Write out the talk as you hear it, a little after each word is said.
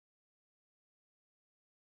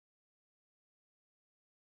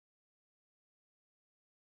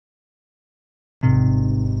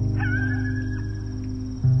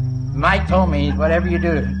Mike told me, whatever you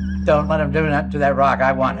do, don't let them do that to that rock.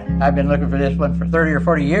 I want it. I've been looking for this one for 30 or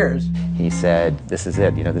 40 years. He said, this is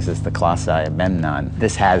it, this is the Colossi of Memnon.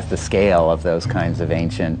 This has the scale of those kinds of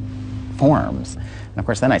ancient forms. And of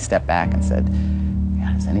course, then I stepped back and said,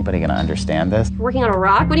 yeah, is anybody going to understand this? Working on a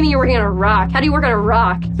rock? What do you mean you're working on a rock? How do you work on a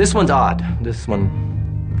rock? This one's odd. This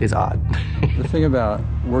one is odd. The thing about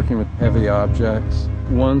working with heavy objects,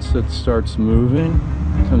 once it starts moving,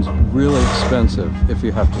 it becomes really expensive if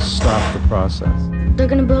you have to stop the process. They're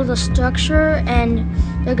going to build a structure and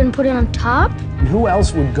they're going to put it on top. And who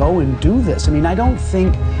else would go and do this? I mean, I don't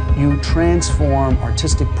think you transform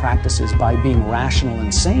artistic practices by being rational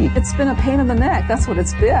and sane. It's been a pain in the neck. That's what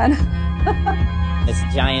it's been. This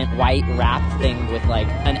giant white wrapped thing with like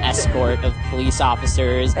an escort of police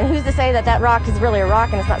officers. And who's to say that that rock is really a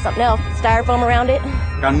rock and it's not something else? Styrofoam around it?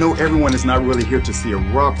 I know everyone is not really here to see a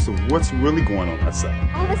rock, so what's really going on outside?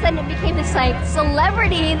 All of a sudden it became this like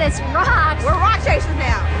celebrity, this rock. We're rock chasers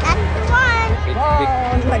now. That's the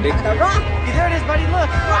one. Big. The rock. There it is, buddy, look.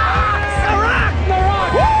 Rock! The rock! The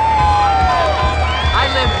rock! I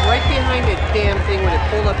lived right behind the damn thing when it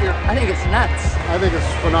pulled up here. I think it's nuts. I think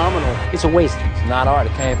it's phenomenal. It's a waste. It's not art.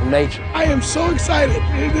 It came from nature. I am so excited.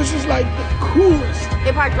 This is like the coolest.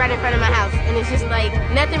 They parked right in front of my house, and it's just like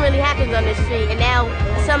nothing really happens on the street, and now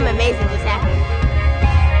something amazing just happened.